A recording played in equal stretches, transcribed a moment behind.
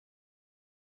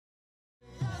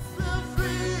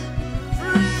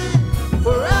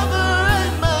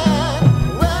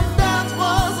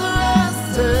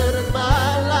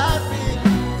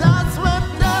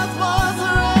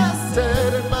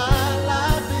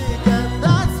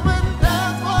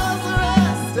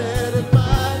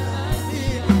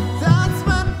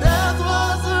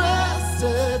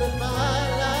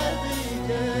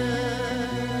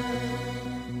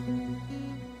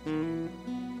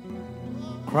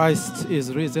Christ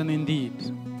is risen indeed.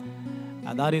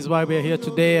 And that is why we are here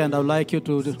today. And I would like you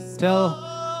to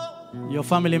tell your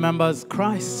family members,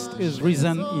 Christ is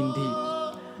risen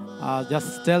indeed.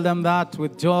 Just tell them that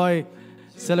with joy,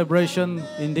 celebration.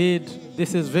 Indeed,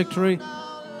 this is victory.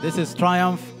 This is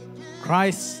triumph.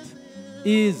 Christ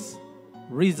is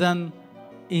risen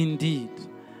indeed.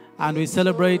 And we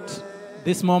celebrate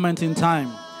this moment in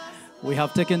time. We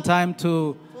have taken time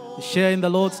to share in the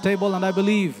Lord's table, and I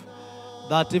believe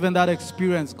that even that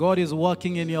experience, God is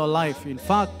working in your life. In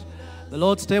fact, the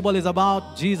Lord's table is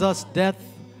about Jesus' death,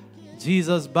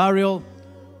 Jesus' burial,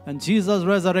 and Jesus'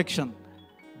 resurrection.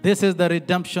 This is the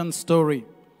redemption story.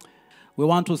 We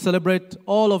want to celebrate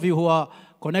all of you who are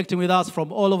connecting with us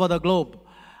from all over the globe.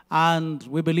 And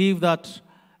we believe that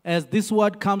as this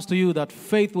word comes to you, that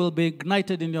faith will be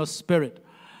ignited in your spirit,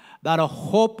 that a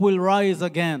hope will rise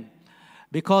again.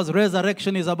 Because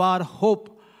resurrection is about hope.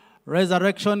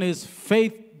 Resurrection is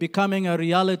faith becoming a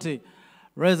reality.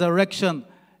 Resurrection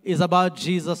is about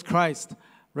Jesus Christ.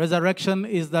 Resurrection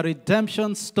is the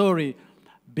redemption story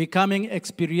becoming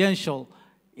experiential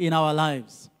in our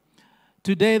lives.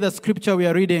 Today, the scripture we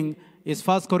are reading is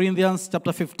 1 Corinthians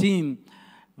chapter 15,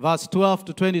 verse 12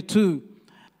 to 22.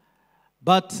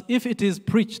 But if it is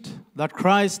preached that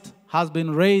Christ has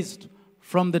been raised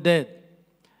from the dead,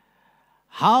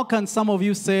 how can some of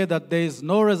you say that there is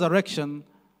no resurrection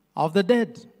of the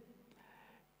dead?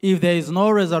 If there is no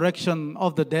resurrection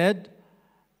of the dead,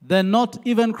 then not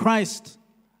even Christ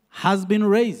has been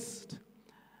raised.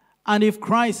 And if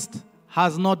Christ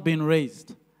has not been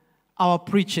raised, our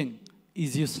preaching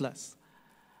is useless.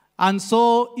 And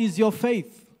so is your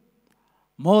faith.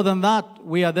 More than that,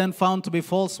 we are then found to be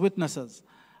false witnesses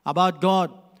about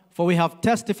God, for we have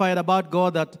testified about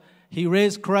God that He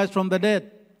raised Christ from the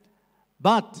dead.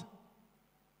 But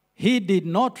He did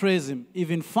not raise Him,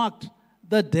 if in fact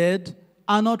the dead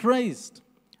are not raised.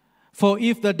 For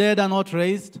if the dead are not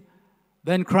raised,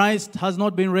 then Christ has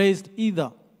not been raised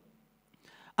either.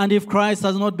 And if Christ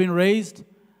has not been raised,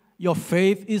 your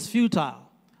faith is futile.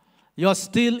 You're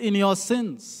still in your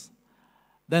sins.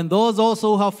 Then those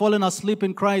also who have fallen asleep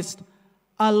in Christ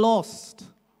are lost.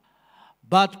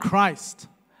 But Christ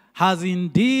has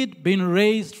indeed been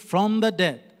raised from the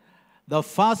dead, the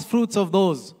first fruits of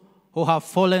those who have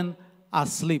fallen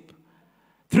asleep.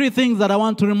 Three things that I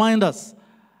want to remind us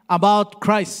about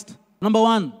Christ. Number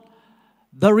one,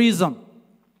 the reason.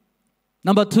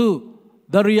 Number two,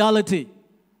 the reality.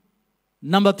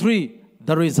 Number three,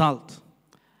 the result.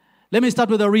 Let me start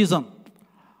with the reason.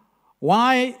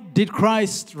 Why did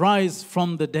Christ rise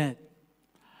from the dead?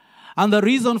 And the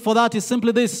reason for that is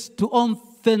simply this: to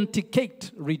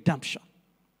authenticate redemption.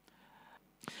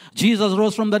 Jesus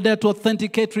rose from the dead to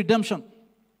authenticate redemption.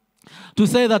 To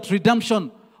say that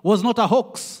redemption was not a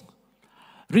hoax.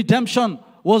 Redemption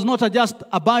was not just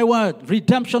a byword.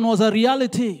 Redemption was a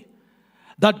reality.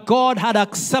 That God had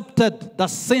accepted the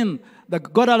sin.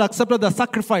 That God had accepted the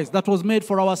sacrifice that was made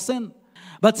for our sin.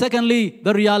 But secondly,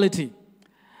 the reality.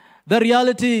 The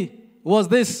reality was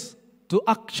this: to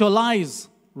actualize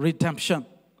redemption.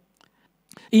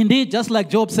 Indeed, just like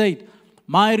Job said,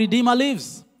 my Redeemer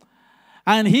lives.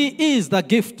 And He is the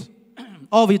gift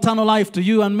of eternal life to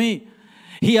you and me.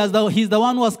 He's the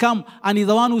one who has come, and He's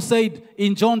the one who said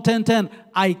in John 10:10,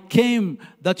 I came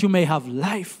that you may have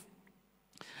life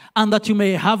and that you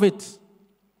may have it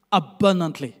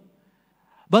abundantly.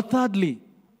 But thirdly,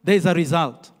 there's a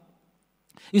result.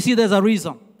 You see, there's a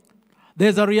reason,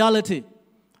 there's a reality,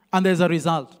 and there's a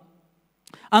result.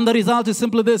 And the result is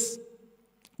simply this: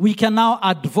 we can now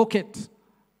advocate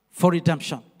for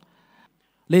redemption.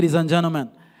 Ladies and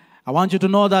gentlemen, I want you to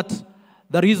know that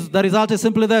the result is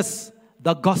simply this: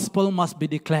 the gospel must be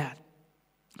declared.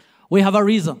 We have a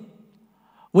reason.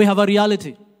 We have a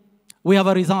reality. We have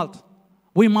a result.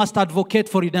 We must advocate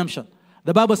for redemption.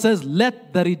 The Bible says,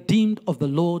 let the redeemed of the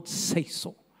Lord say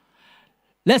so.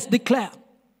 Let's declare.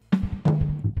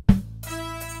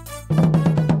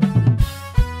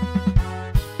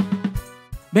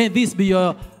 May this be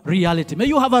your reality. May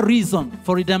you have a reason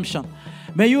for redemption.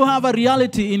 May you have a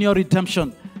reality in your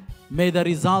redemption. May the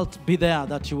result be there,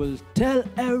 that you will tell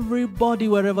everybody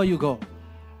wherever you go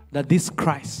that this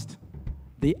Christ,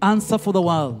 the answer for the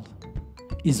world,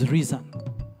 is risen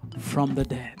from the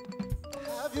dead.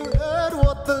 Have you heard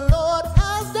what the Lord